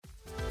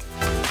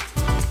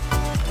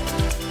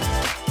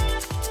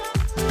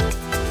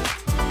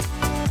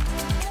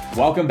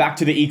Welcome back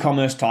to the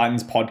E-commerce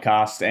Titans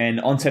podcast. And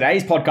on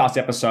today's podcast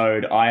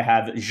episode, I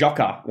have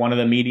Zsoka, one of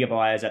the media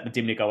buyers at the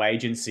Dimnico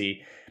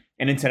agency.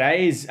 And in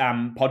today's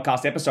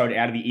podcast episode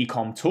out of the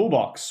Ecom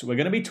Toolbox, we're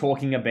going to be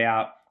talking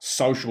about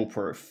social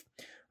proof,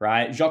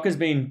 right? Zsoka's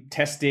been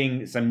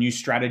testing some new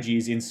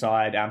strategies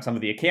inside some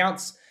of the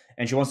accounts,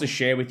 and she wants to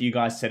share with you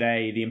guys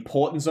today the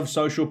importance of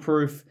social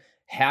proof,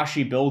 how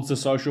she builds the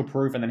social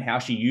proof, and then how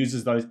she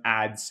uses those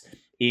ads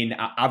in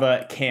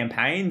other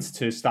campaigns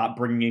to start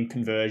bringing in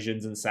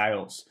conversions and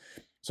sales.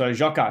 So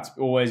Zsoka, it's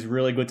always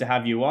really good to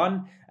have you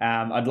on.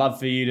 I'd love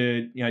for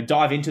you to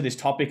dive into this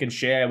topic and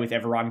share with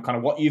everyone kind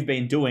of what you've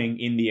been doing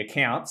in the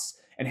accounts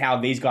and how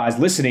these guys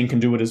listening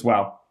can do it as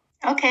well.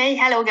 Okay,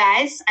 hello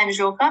guys, I'm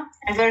Zsoka.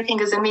 I'm working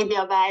as a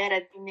media buyer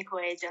at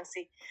Dimnico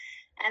agency.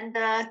 And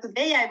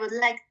today I would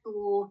like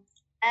to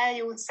tell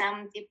you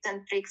some tips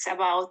and tricks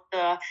about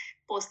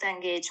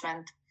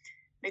post-engagement.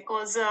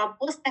 Because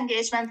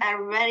post-engagement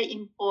are very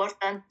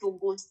important to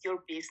boost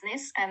your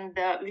business and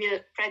will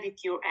credit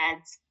your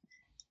ads.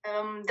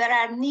 There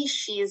are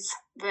niches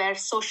where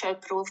social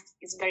proof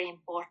is very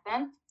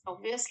important.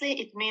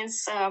 Obviously, it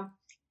means,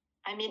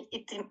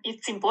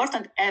 it's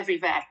important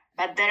everywhere,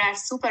 but there are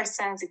super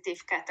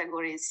sensitive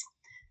categories.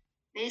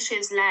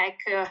 Niches like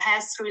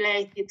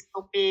health-related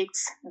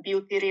topics,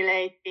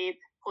 beauty-related,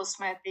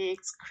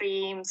 cosmetics,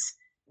 creams,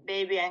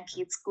 baby and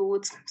kids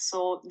goods.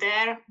 So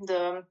there,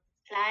 the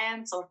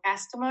clients or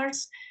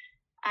customers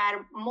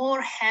are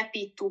more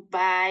happy to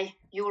buy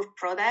your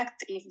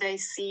product if they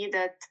see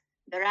that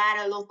there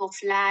are a lot of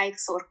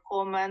likes or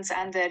comments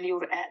under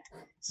your ad.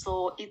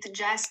 So it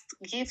just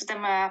gives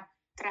them a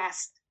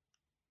trust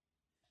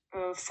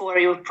for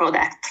your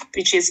product,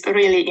 which is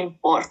really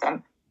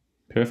important.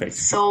 Perfect.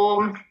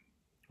 So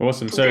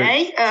awesome.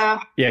 Today,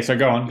 so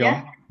go on.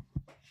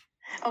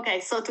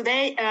 Okay, so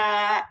today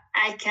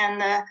I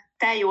can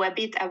tell you a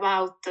bit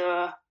about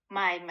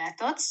my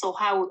method, so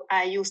how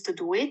I used to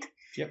do it.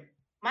 Yep.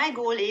 My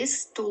goal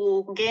is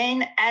to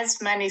gain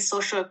as many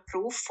social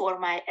proof for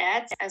my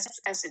ads as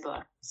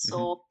possible.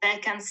 So they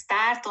can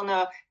start on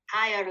a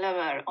higher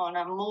level, on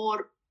a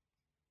more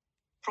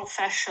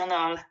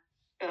professional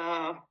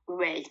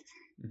way.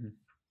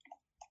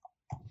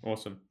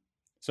 Awesome.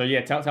 So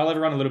tell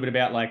everyone a little bit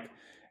about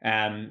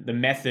the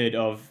method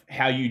of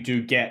how you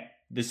do get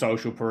the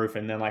social proof,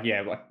 and then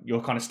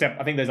your kind of step.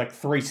 I think there's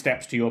 3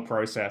 steps to your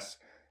process.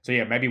 So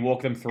maybe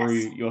walk them through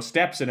your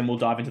steps, and then we'll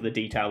dive into the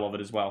detail of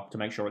it as well to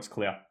make sure it's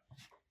clear.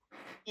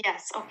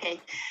 Yes, okay.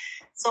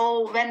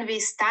 So when we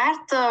start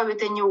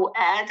with a new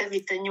ad,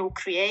 with a new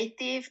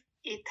creative,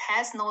 it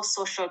has no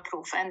social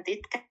proof, and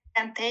it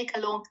can take a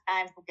long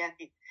time to get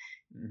it.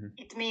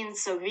 It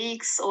means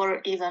weeks or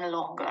even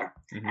longer.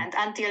 And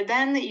until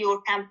then,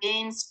 your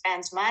campaign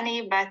spends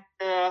money, but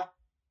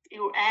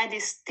your ad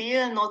is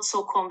still not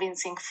so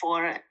convincing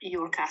for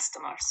your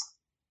customers.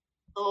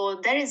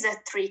 So there is a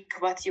trick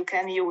what you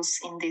can use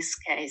in this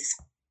case.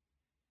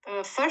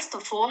 First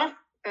of all,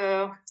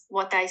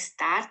 what I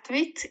start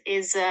with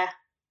is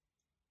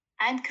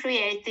I'm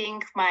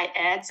creating my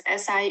ads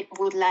as I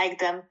would like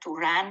them to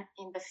run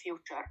in the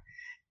future.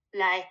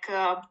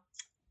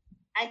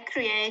 I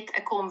create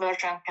a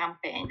conversion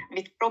campaign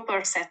with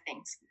proper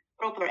settings,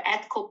 proper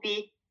ad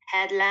copy,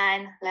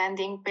 headline,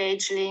 landing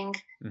page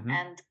link,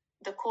 and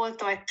the call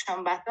to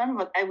action button,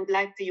 what I would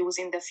like to use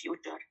in the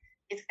future.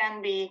 It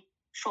can be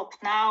shop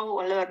now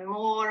or learn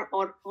more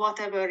or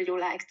whatever you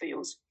like to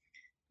use.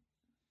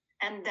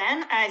 And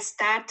then I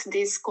start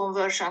this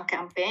conversion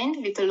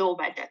campaign with a low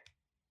budget.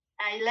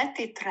 I let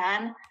it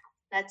run,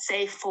 let's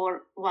say,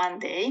 for 1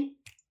 day.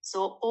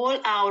 So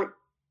all our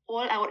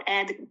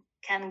ad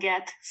can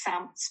get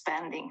some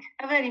spending,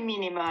 a very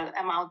minimal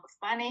amount of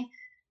money,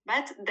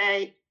 but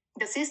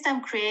the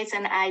system creates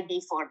an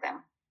ID for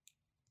them.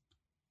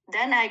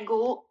 Then I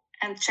go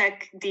and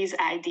check these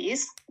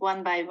IDs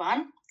one by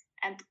one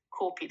and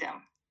copy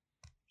them.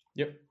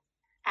 Yep.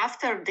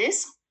 After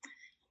this,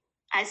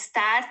 I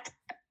start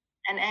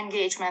an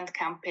engagement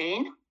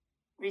campaign,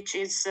 which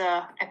is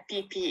a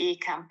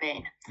PPE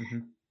campaign.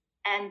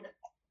 And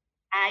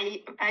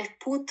I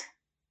put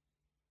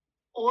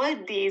all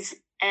these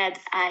ad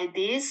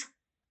IDs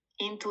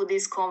into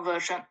this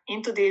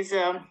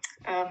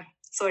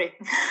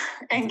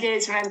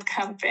engagement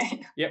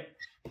campaign. Yep.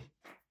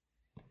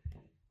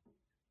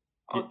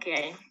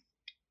 Okay.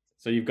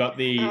 So you've got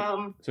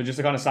so just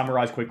to kind of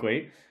summarize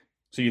quickly.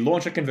 So you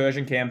launch a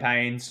conversion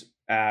campaigns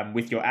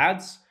with your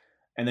ads,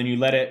 and then you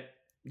let it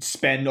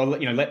spend or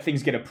let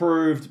things get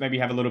approved. Maybe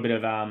have a little bit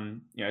of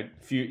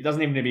it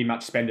doesn't even need to be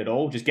much spend at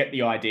all. Just get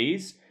the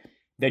IDs.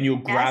 Then you'll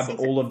grab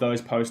all of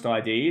those post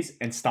IDs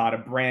and start a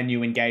brand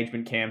new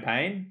engagement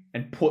campaign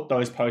and put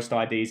those post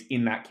IDs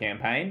in that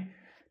campaign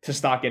to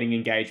start getting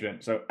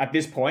engagement. So at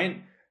this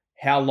point,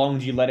 how long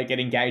do you let it get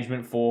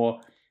engagement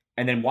for?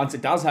 And then once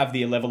it does have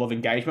the level of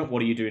engagement, what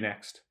do you do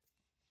next?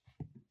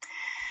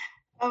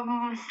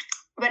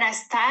 When I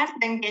start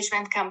the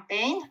engagement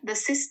campaign, the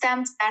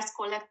system starts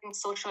collecting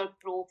social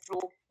proof,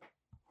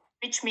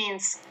 which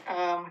means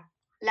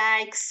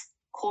likes,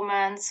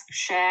 comments,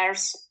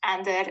 shares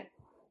under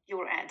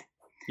your ad.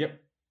 Yep.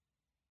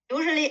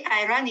 Usually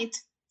I run it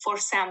for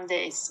some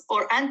days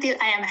or until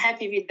I am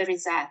happy with the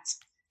results.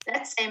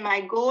 Let's say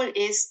my goal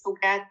is to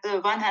get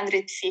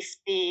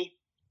 150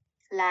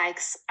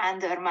 likes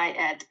under my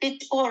ad,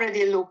 which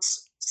already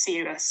looks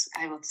serious,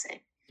 I would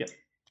say. Yep.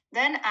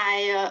 Then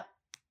I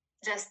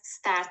just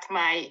start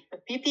my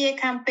PPA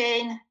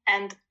campaign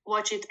and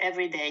watch it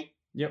every day.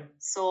 Yep.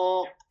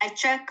 So I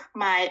check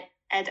my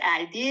ad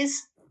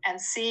IDs and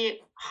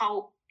see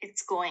how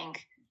it's going.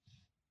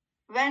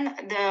 When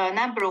the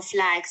number of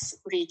likes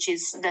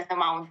reaches that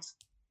amount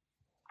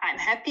I'm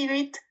happy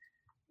with,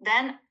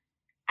 then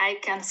I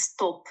can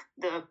stop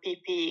the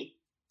PP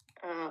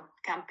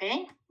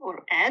campaign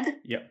or ad,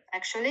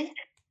 actually,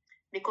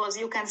 because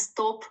you can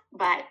stop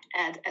by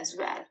ad as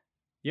well.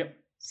 Yep.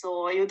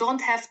 So you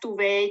don't have to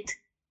wait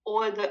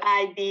all the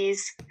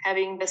IDs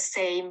having the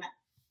same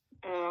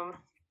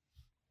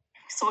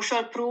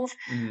social proof.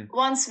 Mm-hmm.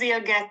 Once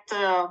we'll get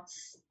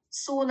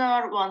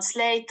sooner, once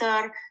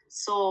later.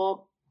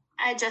 So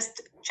I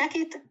just check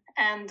it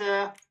and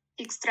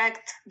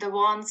extract the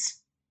ones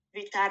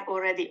which are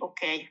already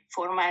okay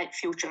for my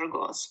future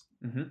goals.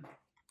 Mm-hmm.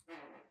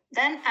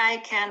 Then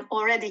I can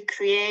already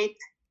create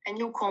a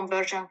new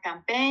conversion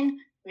campaign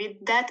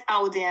with that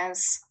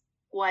audience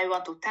who I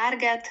want to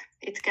target.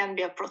 It can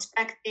be a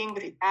prospecting,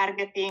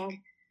 retargeting,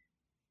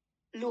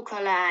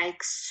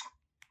 lookalikes,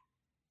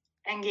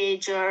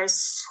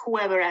 engagers,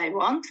 whoever I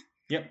want.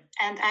 Yep.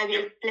 And I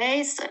will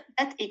place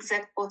that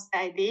exact post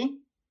ID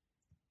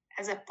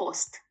as a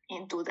post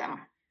into them.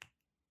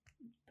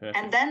 Perfect.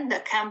 And then the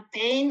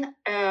campaign,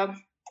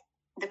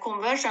 the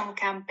conversion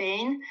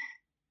campaign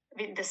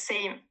with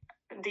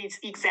these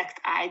exact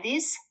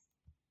IDs,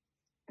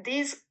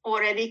 these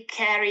already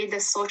carry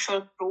the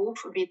social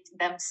proof with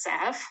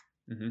themselves,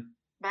 mm-hmm.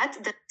 but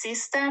the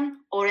system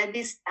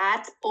already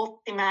starts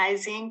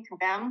optimizing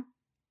them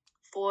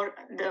for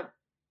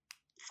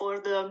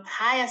the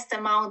highest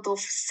amount of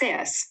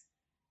sales.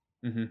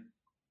 Mm-hmm.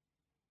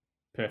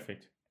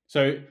 Perfect.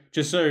 So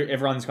just so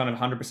everyone's kind of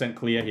 100%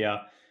 clear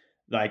here,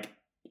 like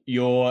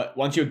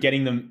once you're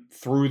getting them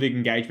through the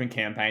engagement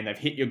campaign, they've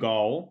hit your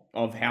goal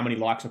of how many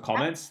likes or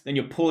comments, then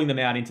you're pulling them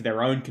out into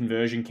their own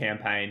conversion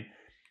campaign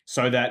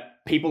so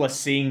that people are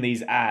seeing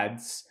these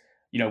ads,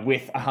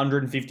 with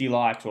 150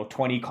 likes or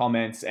 20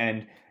 comments.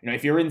 And,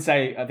 if you're in,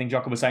 say, I think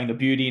Zsoka was saying the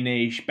beauty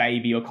niche,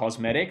 baby or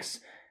cosmetics,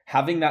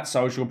 having that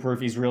social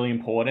proof is really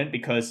important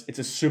because it's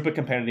a super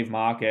competitive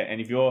market. And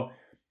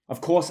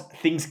of course,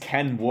 things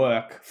can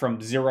work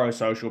from zero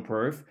social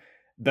proof,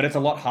 but it's a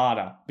lot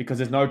harder because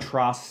there's no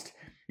trust.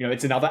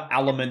 It's another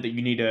element that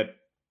you need to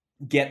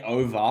get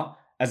over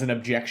as an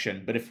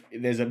objection. But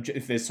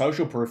if there's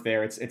social proof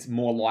there, it's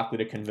more likely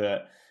to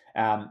convert.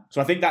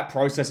 So I think that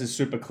process is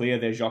super clear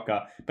there,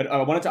 Zsoka. But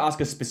I wanted to ask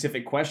a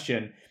specific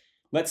question.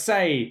 Let's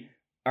say,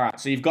 all right,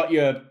 so you've got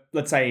your,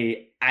 let's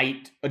say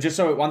 8. Just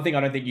so one thing,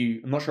 I'm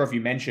not sure if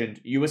you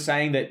mentioned, you were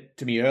saying that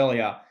to me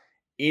earlier.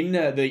 In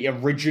the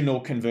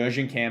original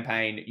conversion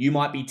campaign, you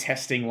might be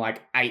testing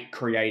like 8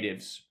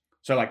 creatives.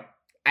 So like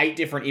 8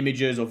 different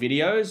images or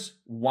videos,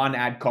 1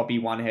 ad copy,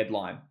 1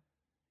 headline.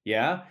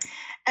 Yeah?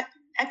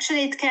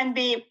 Actually, it can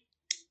be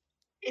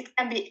 8,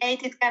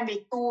 it can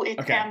be 2,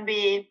 it can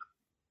be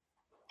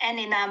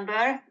any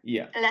number.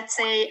 Yeah. Let's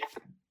say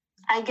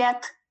I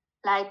get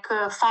like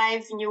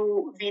 5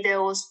 new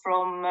videos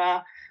from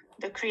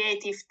the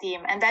creative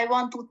team and I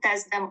want to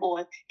test them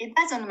all. It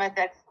doesn't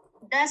matter.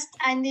 Just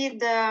I need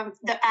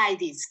the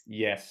IDs.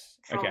 Yes.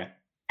 Okay.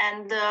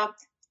 And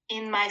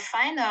in my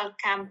final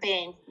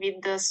campaign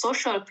with the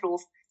social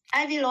proof,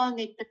 I will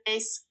only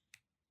place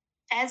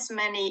as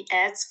many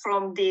ads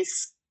from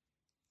this,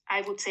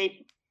 I would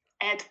say,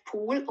 ad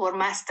pool or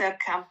master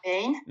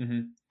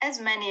campaign, as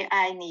many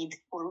I need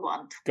or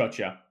want.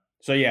 Gotcha.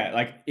 So yeah,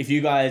 like if you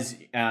guys,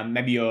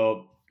 maybe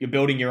you're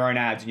building your own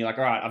ads and you're like,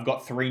 all right, I've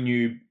got 3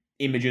 new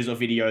images or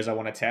videos I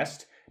want to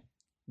test.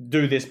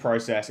 Do this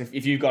process.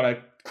 If you've got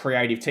a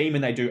creative team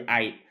and they do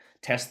 8,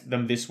 test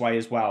them this way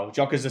as well.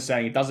 Zsoka's just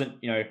saying it doesn't,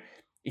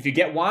 if you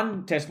get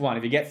 1, test 1.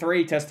 If you get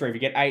 3, test 3. If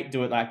you get 8,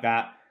 do it like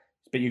that.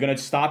 But you're going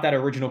to start that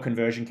original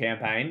conversion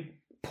campaign,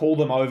 pull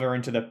them over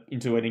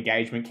into an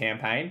engagement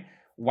campaign,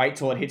 wait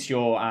till it hits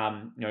your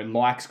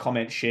likes,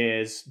 comments,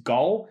 shares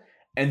goal,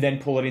 and then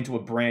pull it into a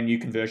brand new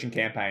conversion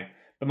campaign.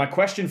 But my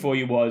question for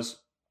you was,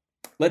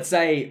 let's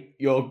say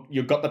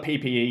you've got the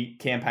PPE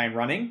campaign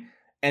running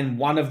and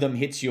one of them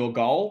hits your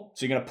goal.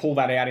 So you're going to pull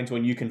that out into a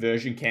new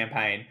conversion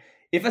campaign.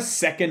 If a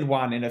second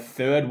one and a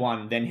third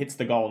one then hits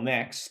the goal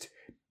next,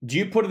 do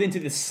you put it into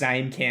the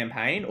same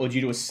campaign or do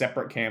you do a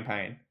separate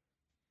campaign?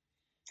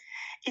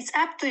 It's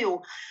up to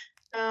you.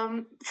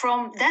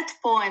 From that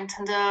point,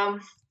 the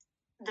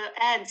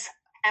ads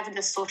have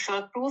the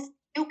social proof.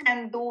 You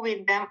can do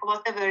with them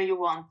whatever you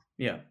want.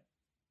 Yeah.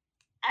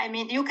 I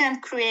mean, you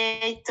can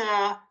create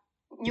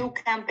new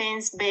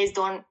campaigns based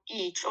on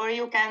each, or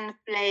you can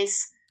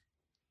place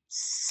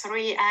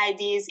 3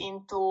 IDs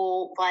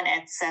into one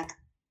ad set.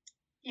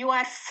 You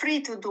are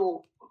free to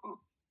do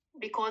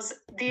because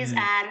these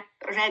are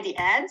ready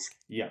ads,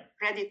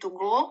 ready to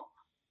go.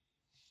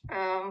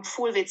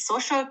 full with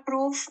social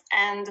proof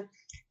and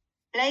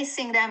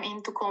placing them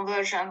into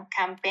conversion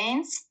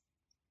campaigns.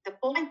 The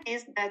point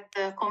is that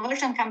the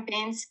conversion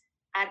campaigns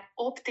are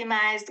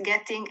optimized,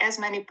 getting as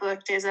many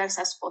purchasers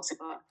as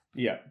possible.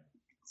 Yeah.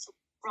 So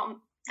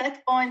from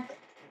that point,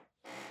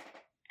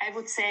 I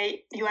would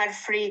say you are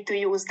free to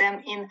use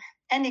them in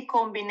any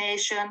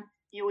combination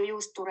you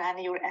use to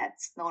run your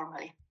ads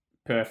normally.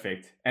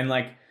 Perfect. And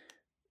like,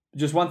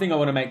 just one thing I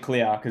want to make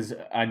clear, because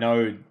I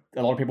know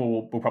a lot of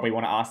people will probably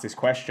want to ask this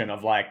question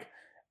of like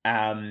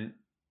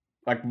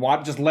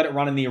why just let it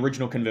run in the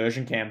original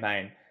conversion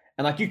campaign?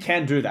 And like, you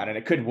can do that and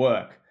it could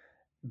work,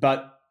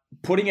 but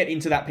putting it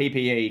into that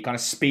PPE kind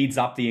of speeds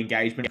up the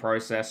engagement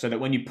process so that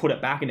when you put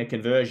it back into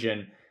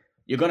conversion,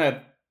 you're going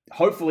to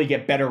hopefully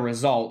get better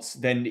results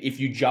than if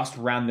you just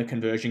ran the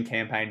conversion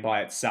campaign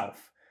by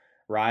itself,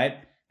 right?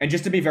 And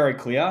just to be very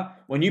clear,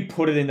 when you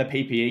put it in the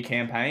PPE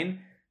campaign,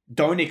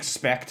 don't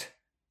expect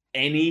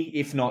any,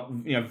 if not,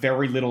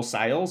 very little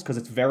sales, because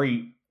it's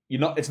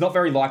not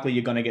very likely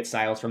you're going to get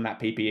sales from that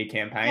PPE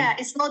campaign. Yeah,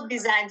 it's not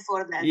designed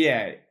for that.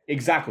 Yeah,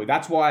 exactly.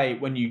 That's why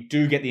when you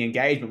do get the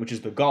engagement, which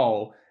is the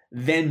goal,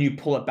 then you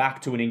pull it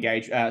back to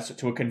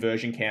to a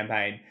conversion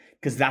campaign,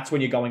 because that's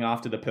when you're going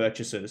after the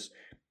purchases.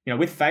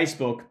 With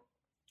Facebook,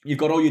 you've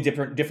got all your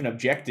different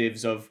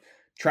objectives of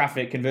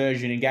traffic,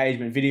 conversion,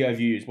 engagement, video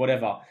views,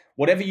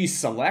 whatever you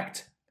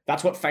select.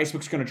 That's what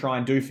Facebook's going to try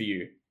and do for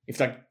you.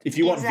 If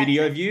you want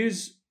video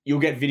views, you'll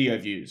get video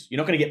views. You're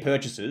not going to get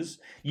purchases.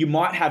 You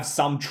might have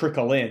some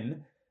trickle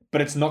in,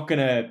 but it's not going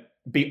to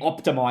be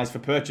optimized for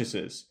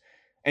purchases.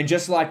 And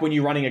just like when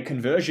you're running a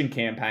conversion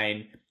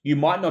campaign, you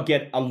might not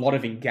get a lot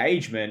of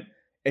engagement.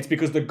 It's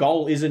because the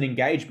goal isn't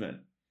engagement,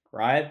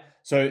 right?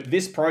 So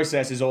this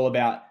process is all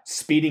about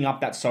speeding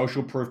up that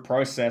social proof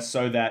process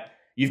so that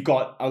you've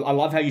got, I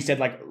love how you said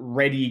like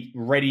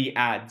ready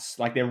ads,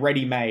 like they're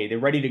ready made, they're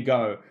ready to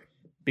go,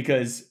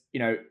 because,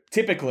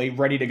 typically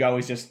ready to go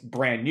is just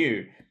brand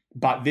new,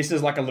 but this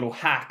is like a little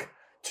hack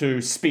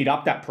to speed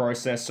up that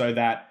process so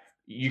that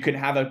you can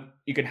have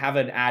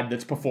an ad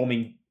that's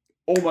performing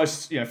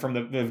almost, from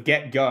the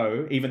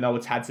get-go, even though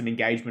it's had some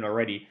engagement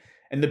already.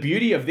 And the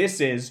beauty of this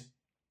is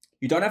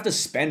you don't have to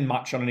spend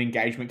much on an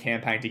engagement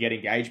campaign to get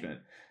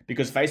engagement,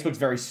 because Facebook's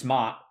very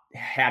smart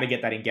how to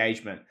get that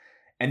engagement.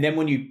 And then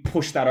when you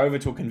push that over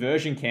to a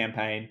conversion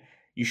campaign,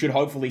 you should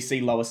hopefully see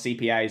lower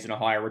CPAs and a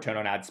higher return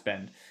on ad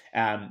spend.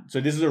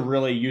 So this is a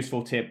really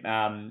useful tip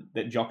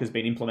that Zsoka has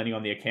been implementing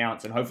on the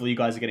accounts, and hopefully you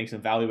guys are getting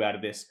some value out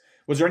of this.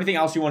 Was there anything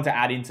else you want to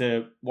add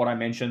into what I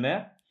mentioned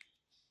there?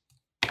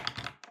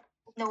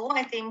 No,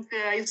 I think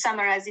you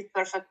summarized it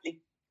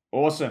perfectly.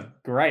 Awesome.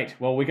 Great.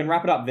 Well, we can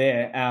wrap it up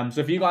there.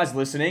 So for you guys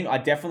listening, I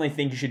definitely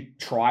think you should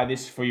try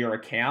this for your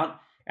account.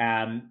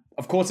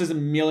 Of course, there's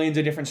millions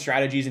of different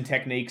strategies and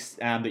techniques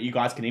that you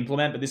guys can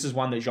implement, but this is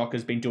one that Zsoka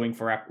has been doing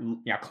for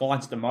our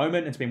clients at the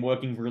moment. It's been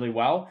working really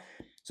well.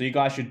 So you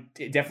guys should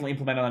definitely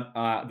implement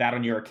that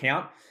on your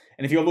account.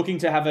 And if you're looking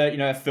to have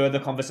a further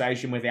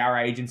conversation with our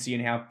agency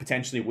and how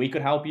potentially we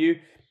could help you,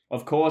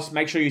 of course,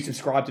 make sure you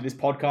subscribe to this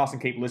podcast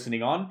and keep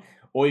listening on.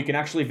 Or you can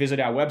actually visit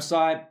our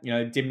website,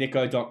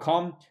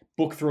 dimnico.com,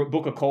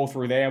 book a call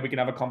through there. We can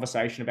have a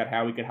conversation about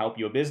how we could help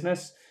your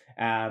business.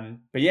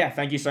 But yeah,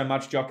 thank you so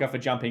much, Zsoka, for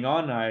jumping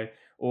on. I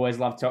always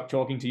love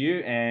talking to you,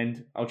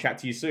 and I'll chat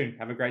to you soon.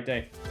 Have a great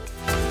day.